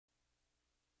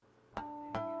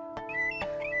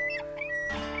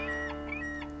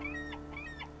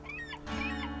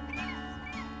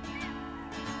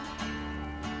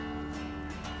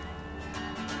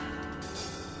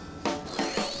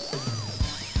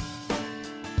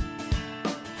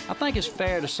I think it's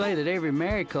fair to say that every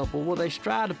married couple, well, they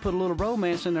strive to put a little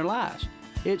romance in their lives,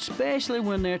 especially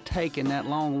when they're taking that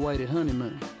long-awaited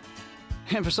honeymoon.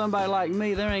 And for somebody like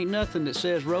me, there ain't nothing that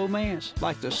says romance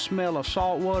like the smell of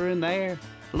salt water in the air,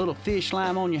 a little fish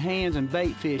slime on your hands, and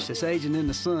bait fish that's aging in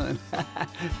the sun.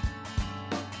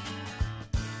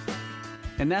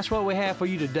 And that's what we have for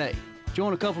you today.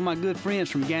 Join a couple of my good friends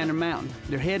from Gander Mountain.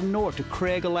 They're heading north to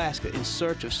Craig, Alaska in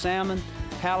search of salmon,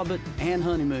 halibut, and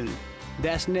honeymooning.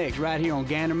 That's next, right here on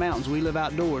Gander Mountains We Live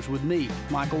Outdoors with me,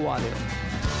 Michael Waddell.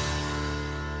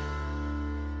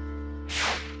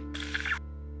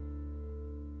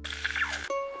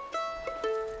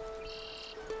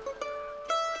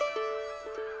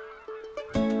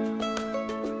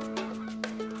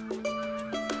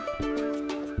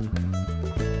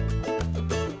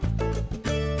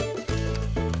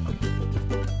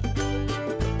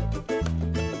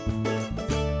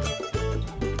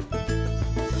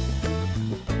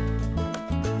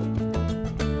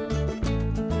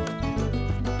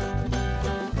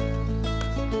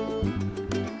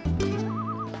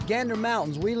 Gander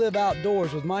Mountains We Live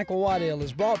Outdoors with Michael Waddell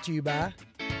is brought to you by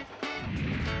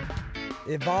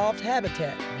Evolved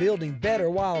Habitat, building better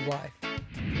wildlife.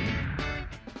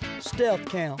 Stealth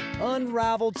Cam,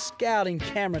 unrivaled scouting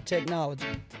camera technology.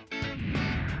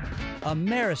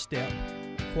 Ameristep,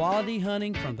 quality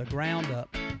hunting from the ground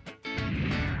up.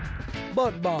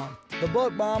 Buck Bomb, the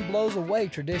Buck Bomb blows away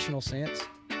traditional scents.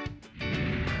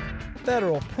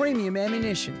 Federal Premium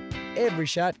Ammunition, every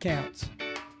shot counts.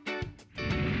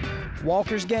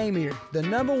 Walker's Game Ear, the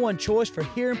 #1 choice for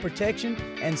hearing protection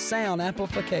and sound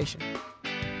amplification.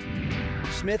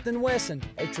 Smith & Wesson,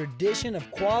 a tradition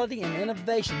of quality and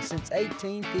innovation since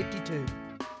 1852.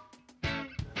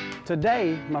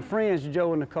 Today, my friends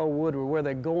Joe and Nicole Woodward, where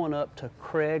they're going up to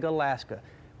Craig, Alaska,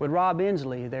 with Rob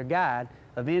Endsley, their guide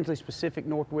of Endsley's Pacific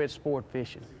Northwest Sport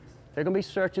Fishing. They're going to be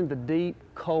searching the deep,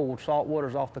 cold salt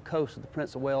waters off the coast of the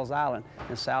Prince of Wales Island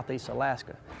in southeast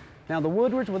Alaska. Now, the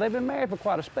Woodwards, well, they've been married for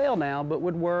quite a spell now, but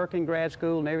with work and grad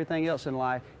school and everything else in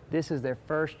life, this is their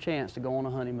first chance to go on a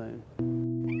honeymoon.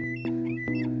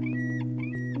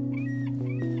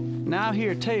 Now, I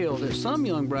hear tales that some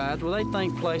young brides, well, they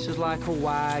think places like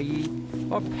Hawaii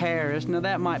or Paris, now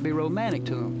that might be romantic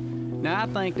to them. Now, I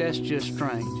think that's just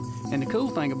strange. And the cool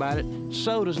thing about it,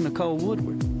 so does Nicole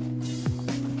Woodward.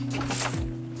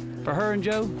 For her and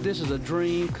Joe, this is a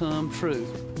dream come true.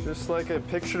 Just like I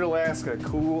pictured Alaska,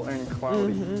 cool and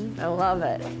cloudy. I love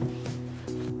it.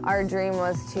 Our dream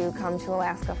was to come to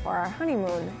Alaska for our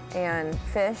honeymoon and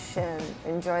fish and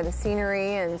enjoy the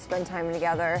scenery and spend time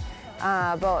together.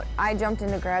 But I jumped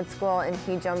into grad school and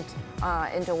he jumped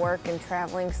into work and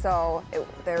traveling, so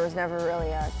there was never really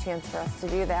a chance for us to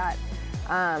do that.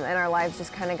 And our lives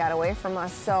just kind of got away from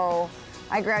us. So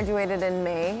I graduated in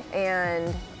May,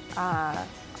 and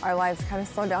our lives kind of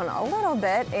slowed down a little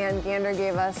bit, and Gander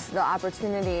gave us the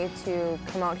opportunity to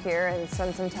come out here and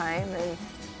spend some time and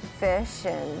fish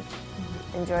and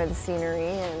enjoy the scenery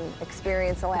and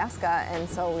experience Alaska, and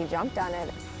so we jumped on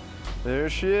it. There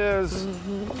she is.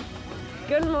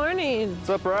 Good morning.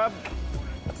 What's up, Rob?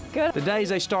 Good. The days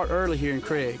they start early here in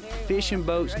Craig. Fishing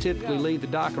boats typically leave the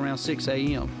dock around 6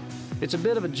 a.m. It's a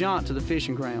bit of a jaunt to the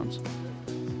fishing grounds.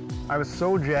 I was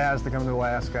so jazzed to come to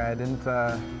Alaska.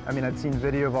 I'd seen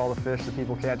video of all the fish that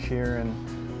people catch here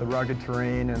and the rugged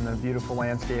terrain and the beautiful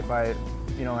landscape. I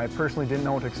personally didn't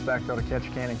know what to expect out of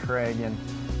Ketchikan and Craig. And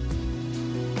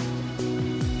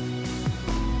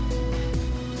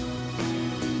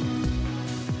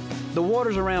the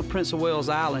waters around Prince of Wales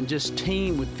Island just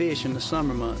teem with fish in the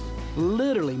summer months.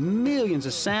 Literally millions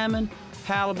of salmon,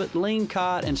 halibut,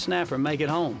 lingcod, and snapper make it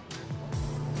home.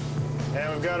 And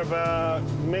we've got about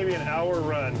maybe an hour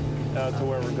run out to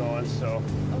where we're going, so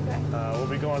we'll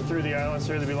be going through the islands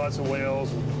here. There'll be lots of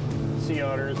whales, and sea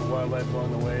otters, and wildlife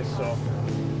along the way, so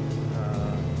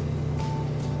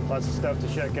lots of stuff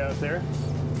to check out there.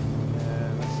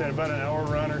 And like I said, about an hour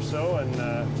run or so, and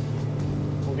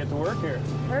we'll get to work here.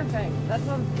 Perfect. That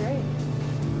sounds great.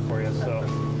 For you,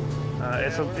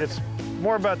 so it's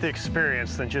more about the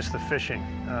experience than just the fishing.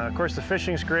 Of course, the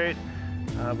fishing's great.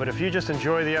 But if you just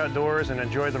enjoy the outdoors and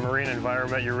enjoy the marine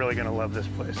environment, you're really going to love this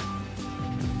place.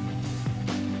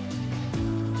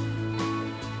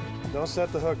 Don't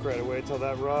set the hook right away until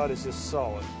that rod is just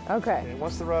solid. Okay. And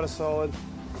once the rod is solid,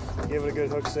 give it a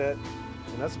good hook set,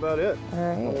 and that's about it. All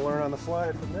right. And we'll learn on the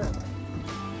fly from there.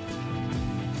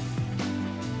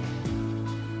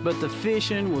 But the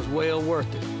fishing was well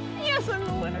worth it. Yes, I'm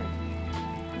the winner.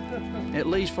 At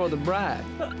least for the bride.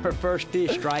 Her first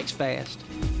fish strikes fast.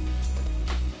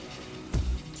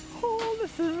 Oh,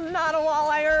 this is not a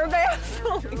walleye or a bass.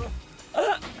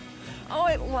 Oh,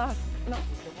 it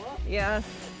Yes.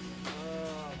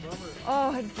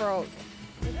 Oh, it broke.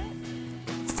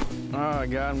 Oh, I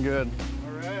got him good.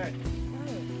 All right.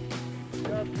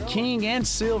 King and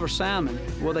silver salmon,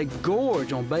 well, they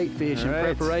gorge on bait fish in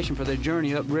preparation for their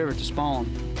journey upriver to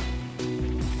spawn.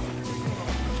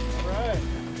 All right.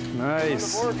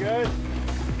 Nice. On the board, guys.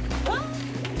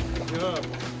 Good.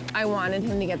 I wanted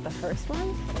him to get the first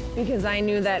one because I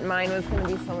knew that mine was going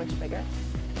to be so much bigger.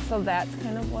 So that's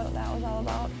kind of what that was all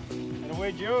about. And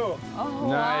away, Joe. Oh,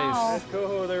 Nice. wow. Nice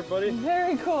coho there, buddy.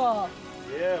 Very cool.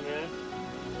 Yeah, man.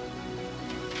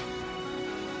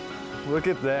 Look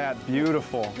at that,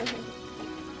 beautiful.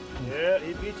 Yeah,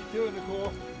 he beat you to it,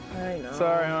 Nicole. I know.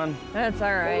 Sorry, hon. That's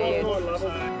all right.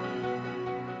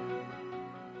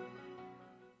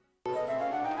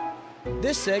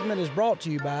 This segment is brought to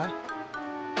you by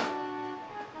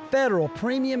Federal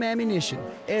Premium Ammunition.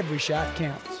 Every shot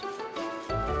counts.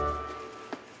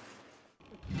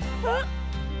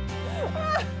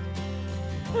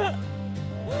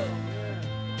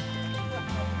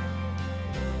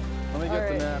 Let me get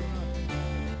the net.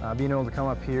 Being able to come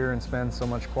up here and spend so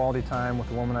much quality time with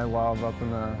the woman I love up in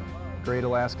the great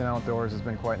Alaskan outdoors has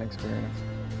been quite an experience.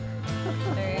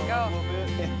 There you go.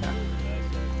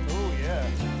 Oh, yeah.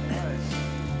 Nice.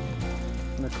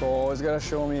 Nicole always got to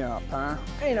show me up, huh?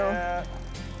 I know. Yeah.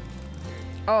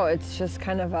 Oh, it's just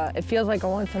kind of it feels like a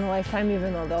once in a lifetime,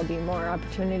 even though there'll be more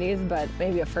opportunities, but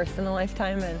maybe a first in a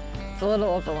lifetime, and it's a little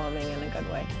overwhelming in a good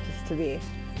way, just to be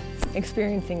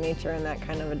experiencing nature in that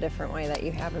kind of a different way that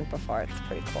you haven't before. It's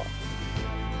pretty cool.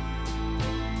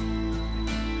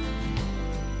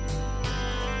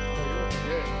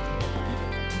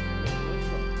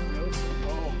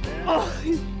 Oh.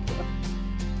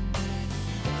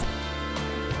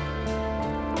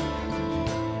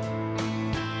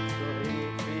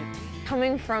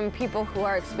 Coming from people who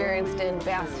are experienced in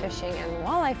bass fishing and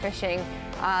walleye fishing,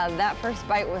 that first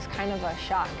bite was kind of a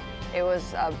shock. It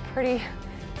was a pretty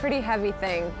heavy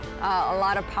thing. A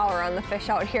lot of power on the fish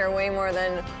out here, way more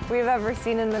than we've ever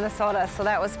seen in Minnesota, so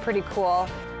that was pretty cool.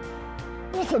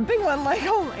 It's a big one, like,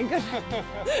 oh my goodness.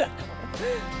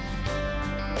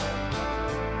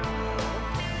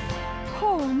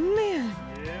 Oh man.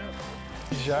 Yeah.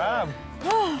 Good job.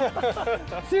 Oh,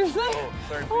 seriously? Oh,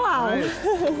 sorry. Wow. Nice.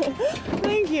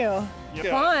 Thank you.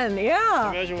 Yeah. Fun, yeah.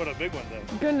 Imagine what a big one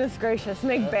does. Goodness gracious,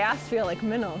 make bass feel like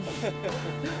minnows.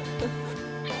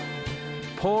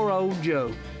 Poor old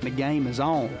Joe. The game is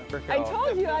on. I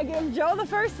told you I gave Joe the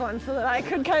first one so that I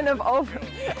could kind of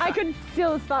I could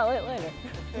steal the spotlight later.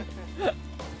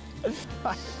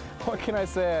 What can I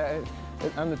say?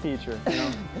 I'm the teacher, you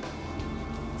know?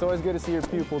 It's always good to see your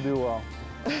pupil do well.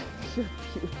 Your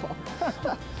pupil.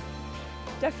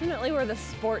 Definitely where the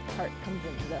sport part comes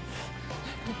into this.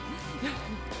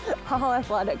 All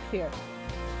athletics here.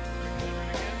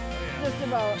 Just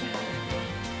about.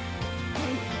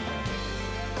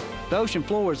 The ocean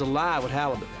floor is alive with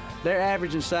halibut. They're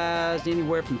average in size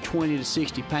anywhere from 20 to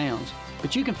 60 pounds,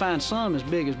 but you can find some as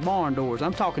big as barn doors.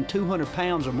 I'm talking 200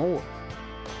 pounds or more.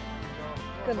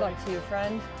 Good luck to you,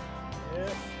 friend.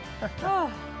 Yeah. Oh,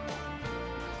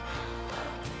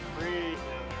 Breathe.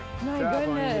 my Good job. Want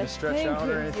you to goodness. stretch Thank out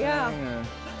you. or anything? Yeah.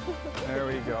 There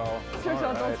we go. Stretch All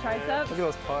out those right. triceps. Look at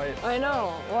those pipes. I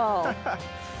know. Wow.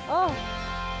 Oh.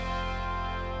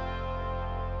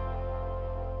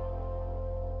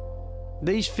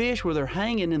 These fish, well, they're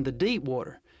hanging in the deep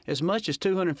water, as much as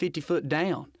 250 foot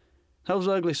down. Those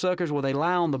ugly suckers, well, they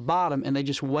lie on the bottom and they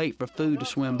just wait for food to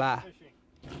swim by.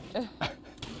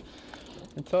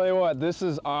 I tell you what, this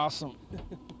is awesome.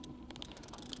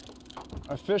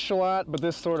 I fish a lot, but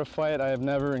this sort of fight I have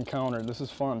never encountered. This is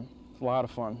fun. It's a lot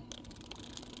of fun.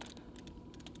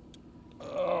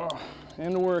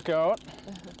 And the workout.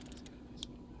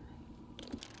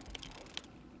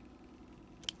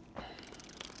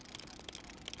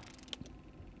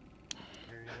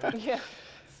 Yeah.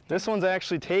 This one's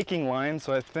actually taking line,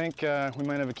 so I think we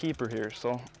might have a keeper here.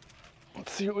 So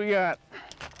let's see what we got.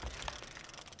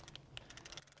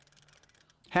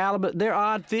 Halibut, they're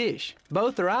odd fish.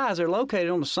 Both their eyes are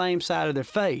located on the same side of their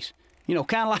face. You know,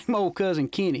 kind of like my old cousin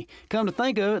Kenny. Come to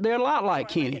think of it, they're a lot like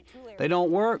Kenny. They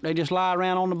don't work, they just lie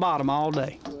around on the bottom all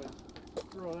day.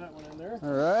 Throw that one in there.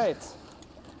 All right.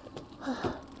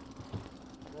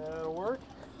 That'll work.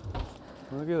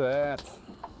 Look at that.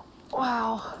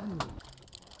 Wow.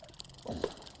 Look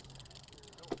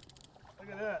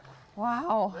at that.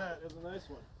 Wow. That is a nice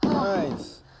one.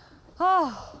 Nice.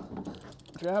 Oh,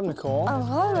 Good job, Nicole. I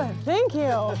love it. Thank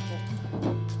you.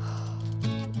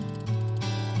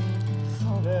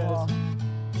 So cool.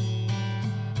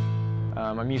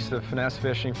 I'm used to finesse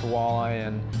fishing for walleye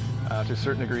and to a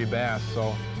certain degree bass,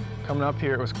 so Coming up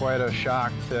here, it was quite a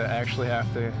shock to actually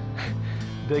have to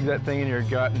dig that thing in your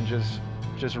gut and just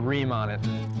ream on it.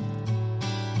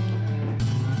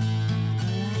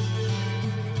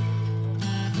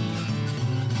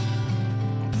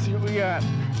 Let's see what we got.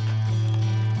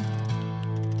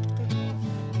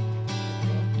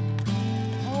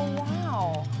 Oh,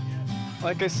 wow.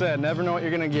 Like I said, never know what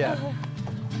you're gonna get.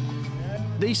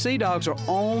 These sea dogs are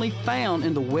only found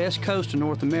in the west coast of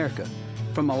North America,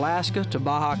 from Alaska to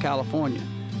Baja California.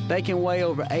 They can weigh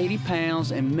over 80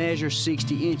 pounds and measure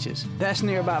 60 inches. That's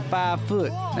near about 5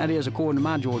 foot. That is, according to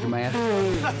my Georgia math.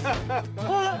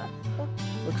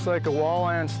 Looks like a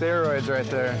walleye on steroids right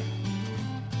there.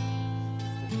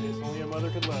 It's only a mother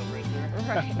could love right there.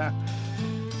 Right.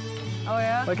 Oh,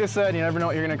 yeah? Like I said, you never know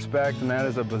what you're gonna expect, and that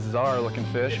is a bizarre looking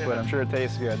fish, but I'm sure it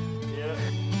tastes good. Yeah.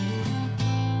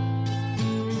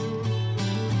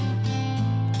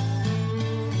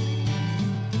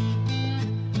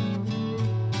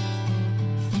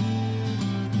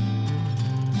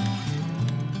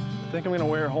 I think I'm gonna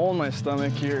wear a hole in my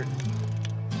stomach here.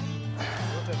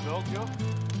 Let that belt go?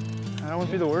 That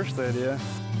wouldn't be the worst idea.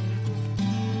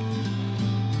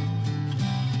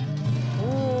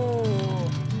 Ooh.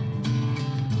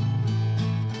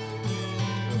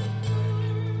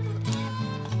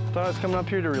 I thought I was coming up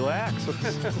here to relax.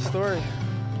 What's the story?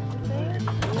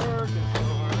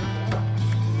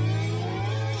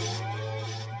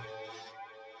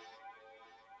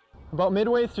 About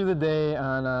midway through the day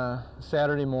on a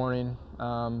Saturday morning,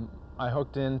 I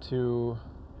hooked into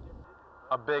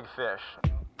a big fish.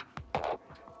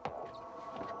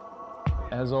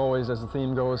 As always, as the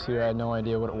theme goes here, I had no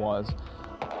idea what it was.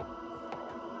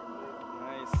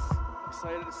 Nice.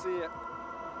 Excited to see it.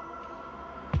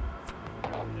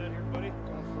 Here, buddy.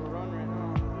 Going for a run right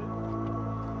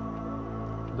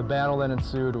now. The battle that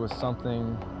ensued was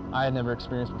something I had never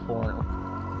experienced before.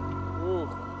 Ooh.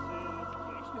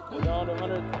 We're down to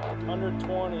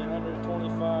 120,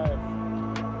 125.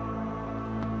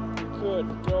 We could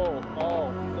go.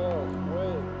 Oh, no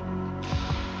way.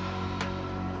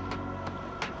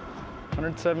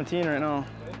 117 right now.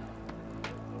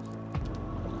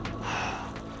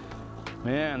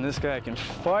 Man, this guy can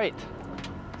fight.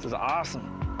 This is awesome.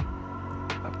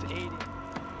 Up to 80.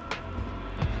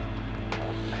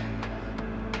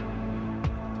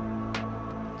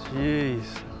 Jeez.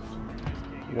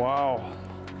 Wow.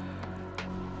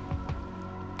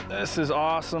 This is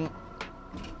awesome.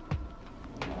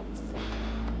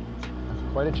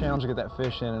 Quite a challenge to get that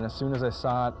fish in, and as soon as I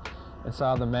saw it and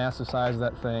saw the massive size of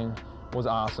that thing, was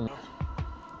awesome.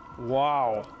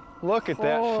 Wow. Look at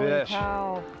that Holy fish.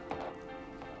 Cow.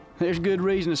 There's good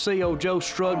reason to see old Joe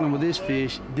struggling with this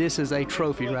fish. This is a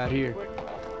trophy right here. Lift,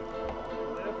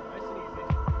 nice and easy.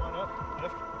 Come on up,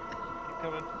 lift. Keep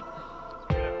coming.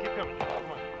 Straight up, keep coming. Come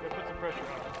on, gotta put some pressure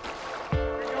on it.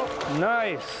 There we go.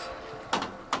 Nice.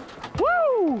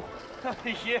 Woo!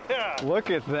 Yeah.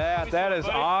 Look at that. That is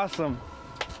awesome.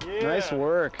 Yeah. Nice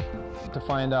work. To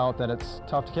find out that it's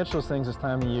tough to catch those things this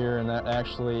time of year, and that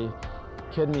actually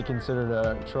could be considered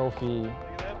a trophy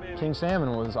king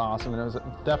salmon was awesome, and it was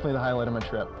definitely the highlight of my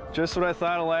trip. Just what I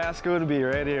thought Alaska would be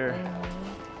right here.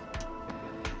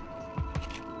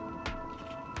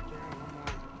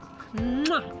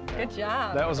 Good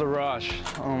job. That was a rush.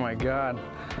 Oh my God.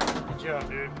 Good job,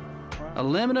 dude. A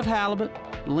limit of halibut,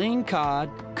 lean cod,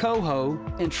 coho,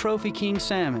 and trophy king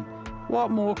salmon. What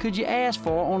more could you ask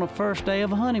for on the first day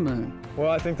of a honeymoon? Well,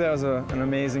 I think that was an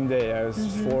amazing day. I was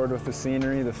floored with the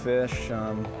scenery, the fish.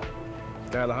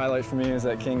 The highlight for me is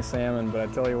that king salmon, but I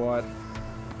tell you what,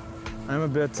 I'm a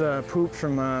bit pooped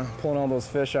from pulling all those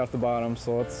fish off the bottom,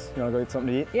 so let's go get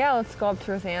something to eat. Yeah, let's go up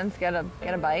to Ruth Ann's, get a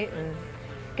bite, and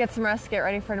get some rest, get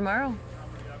ready for tomorrow.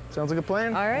 Sounds like a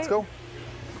plan. All right. Let's go.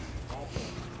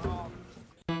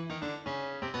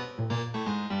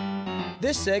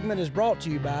 This segment is brought to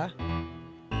you by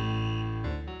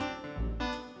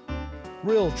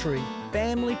Realtree,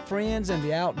 family, friends, and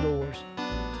the outdoors.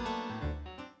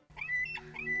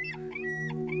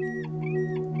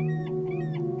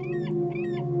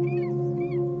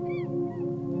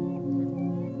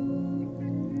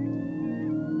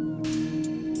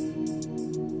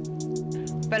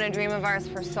 It's been a dream of ours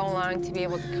for so long to be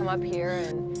able to come up here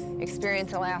and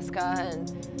experience Alaska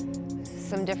and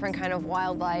some different kind of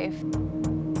wildlife.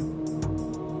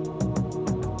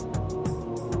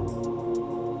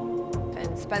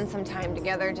 And spend some time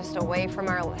together just away from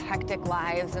our hectic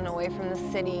lives and away from the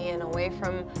city and away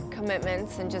from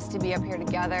commitments, and just to be up here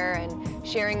together and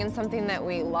sharing in something that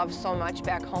we love so much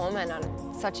back home and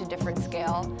on such a different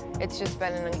scale. It's just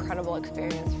been an incredible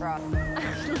experience for us.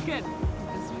 Look at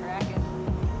this tracking.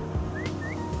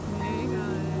 There you go.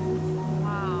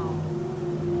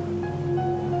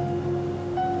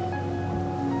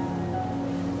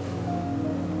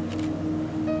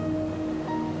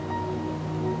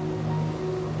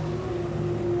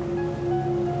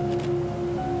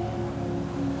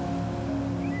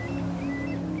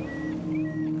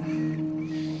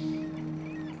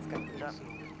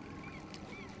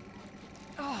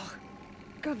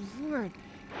 good Lord.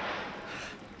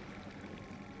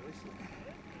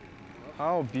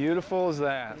 How beautiful is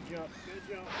that? Good jump,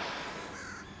 good jump.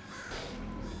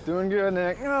 Doing good,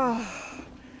 Nick.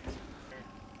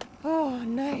 Oh,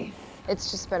 nice.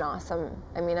 It's just been awesome.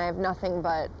 I mean, I have nothing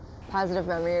but positive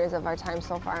memories of our time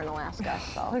so far in Alaska,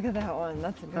 so. Look at that one,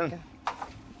 that's a big one.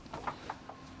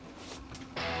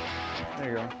 There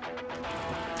you go.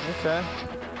 Okay.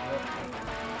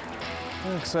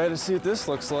 I'm excited to see what this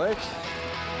looks like.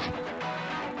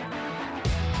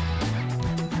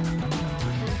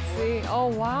 Let's see. Oh,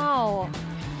 wow.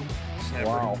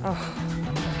 Wow. Oh.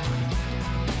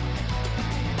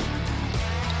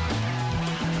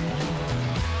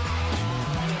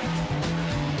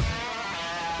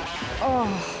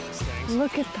 Oh,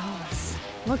 look at those.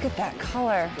 Look at that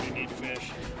color. Pretty neat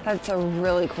fish. That's a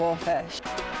really cool fish.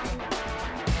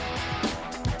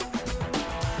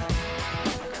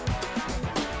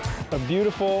 A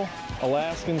beautiful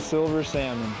Alaskan silver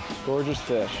salmon. Gorgeous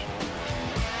fish.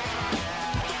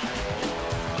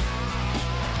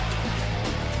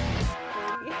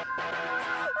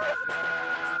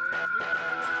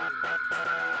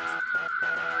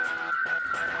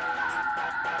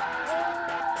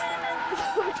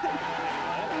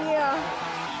 Yeah.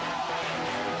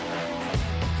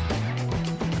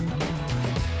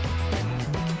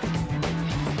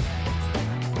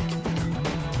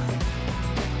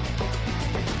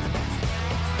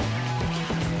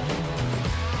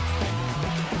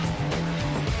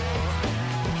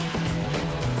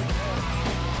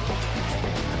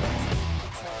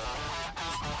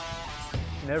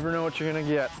 Never know what you're gonna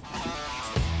get.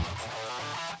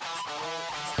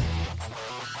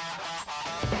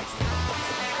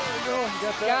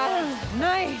 Got him.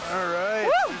 Nice. All right.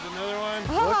 Woo! Here's another one.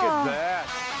 Look at that.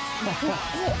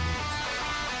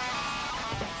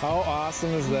 How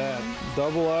awesome is that?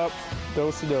 Double up,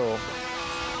 do-si-do.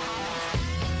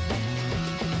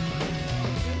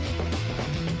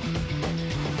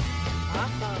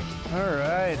 All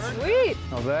right. Sweet.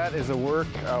 Now that is a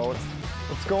workout.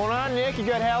 What's going on, Nick? You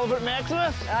got Halibut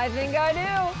Maximus? I think I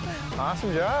do.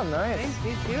 Awesome job, nice.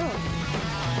 Thanks, you too.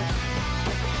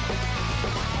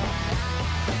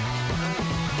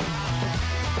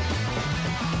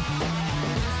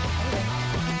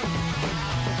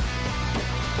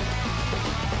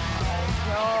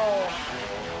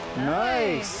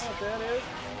 Nice.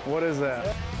 What is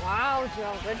that? Wow,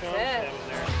 Joe, good fish.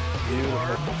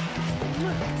 Beautiful.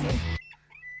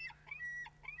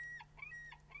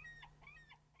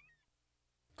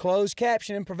 Closed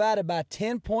captioning provided by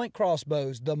 10 Point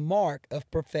Crossbows, the mark of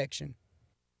perfection.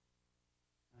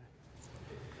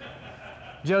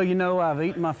 Joe, you know I've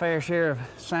eaten my fair share of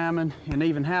salmon and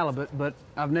even halibut, but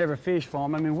I've never fished for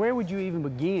them. I mean, where would you even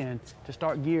begin to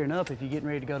start gearing up if you're getting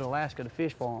ready to go to Alaska to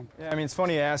fish for them? Yeah, I mean, it's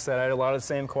funny you asked that. I had a lot of the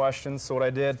same questions. So what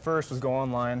I did first was go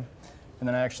online, and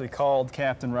then I actually called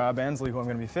Captain Rob Endsley, who I'm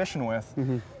going to be fishing with.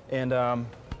 And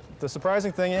the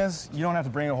surprising thing is you don't have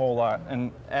to bring a whole lot.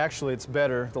 And actually, it's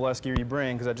better the less gear you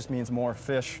bring, because that just means more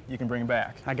fish you can bring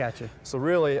back. I got you. So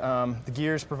really, the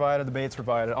gear's provided, the bait's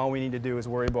provided. All we need to do is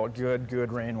worry about good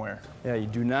rainwear. Yeah, you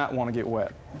do not want to get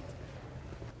wet.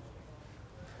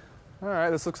 All right,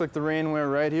 this looks like the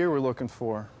rainwear right here we're looking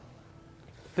for.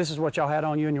 This is what y'all had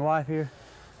on you and your wife here?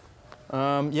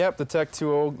 Yep, the Tech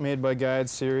 2.0 made by Guide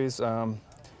series.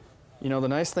 You know, the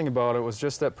nice thing about it was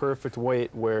just that perfect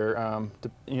weight where,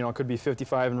 you know, it could be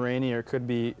 55 and rainy or it could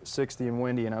be 60 and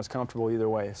windy, and I was comfortable either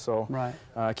way. So Right.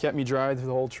 It kept me dry through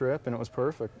the whole trip, and it was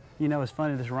perfect. You know, it's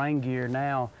funny, this rain gear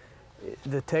now,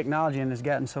 the technology in it has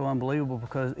gotten so unbelievable,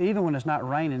 because even when it's not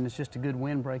raining, it's just a good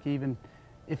windbreak. Even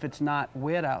if it's not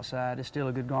wet outside, it's still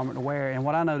a good garment to wear. And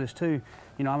what I noticed too,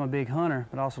 you know, I'm a big hunter,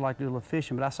 but I also like to do a little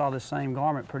fishing, but I saw this same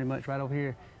garment pretty much right over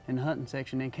here in the hunting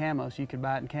section in camo, so you could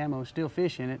buy it in camo, still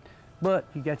fish in it, but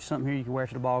you got you something here you can wear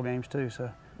to the ball games too, so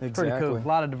it's pretty cool. A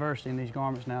lot of diversity in these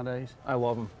garments nowadays. I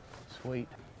love them. Sweet.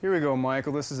 Here we go,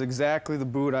 Michael. This is exactly the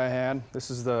boot I had. This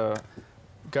is the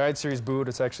Guide Series boot.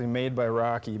 It's actually made by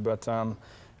Rocky, but it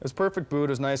was a perfect boot. It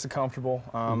was nice and comfortable.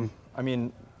 I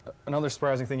mean, another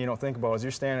surprising thing you don't think about is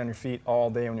you're standing on your feet all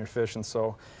day when you're fishing,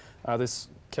 so this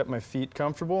kept my feet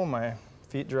comfortable and my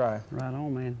feet dry. Right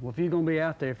on, man. Well, if you're going to be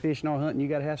out there fishing or hunting, you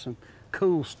got to have some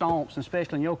cool stomps,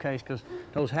 especially in your case, because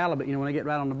those halibut, you know, when they get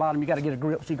right on the bottom, you got to get a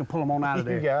grip so you can pull them on out of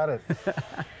there. You got it.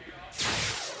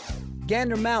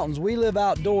 Gander Mountains, We Live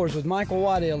Outdoors with Michael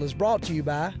Waddell is brought to you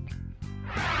by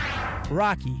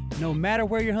Rocky. No matter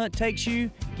where your hunt takes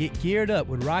you, get geared up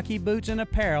with Rocky boots and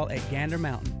apparel at Gander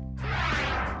Mountain.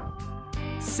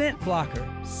 Scent Blocker,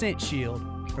 Scent Shield.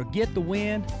 Forget the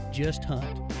wind, just hunt.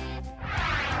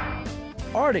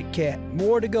 Arctic Cat,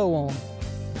 more to go on.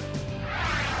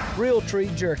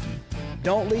 Realtree Jerky.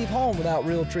 Don't leave home without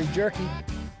Realtree Jerky.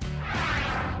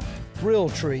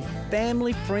 Realtree,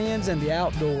 family, friends, and the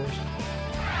outdoors.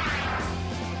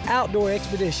 Outdoor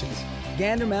Expeditions,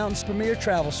 Gander Mountain's premier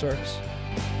travel service.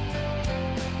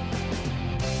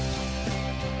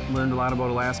 Learned a lot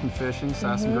about Alaskan fishing,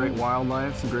 saw some great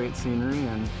wildlife, some great scenery,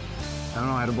 and I don't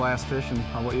know, I had a blast fishing.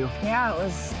 How about you? Yeah, it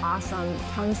was awesome.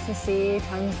 Tons to see,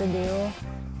 tons to do.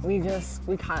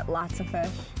 We caught lots of fish,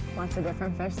 lots of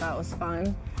different fish. That was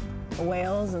fun. The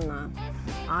whales and the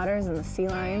otters and the sea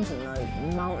lions and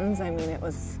the mountains. I mean, it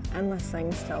was endless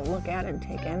things to look at and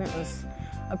take in. It was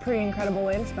a pretty incredible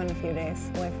way to spend a few days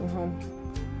away from home.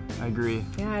 I agree.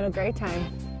 Yeah, I had a great time.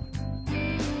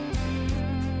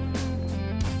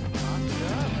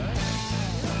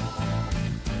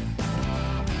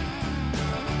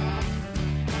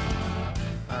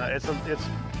 It's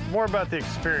more about the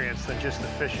experience than just the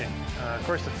fishing. Of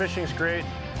course, the fishing's great,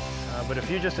 but if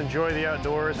you just enjoy the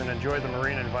outdoors and enjoy the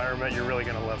marine environment, you're really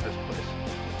going to love this place.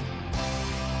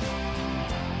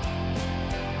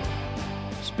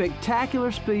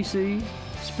 Spectacular species,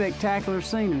 spectacular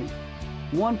scenery.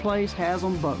 One place has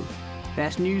them both.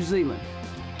 That's New Zealand.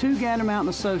 2 Gander Mountain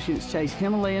associates chase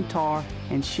Himalayan tar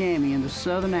and chamois in the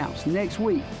Southern Alps next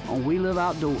week on We Live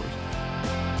Outdoors.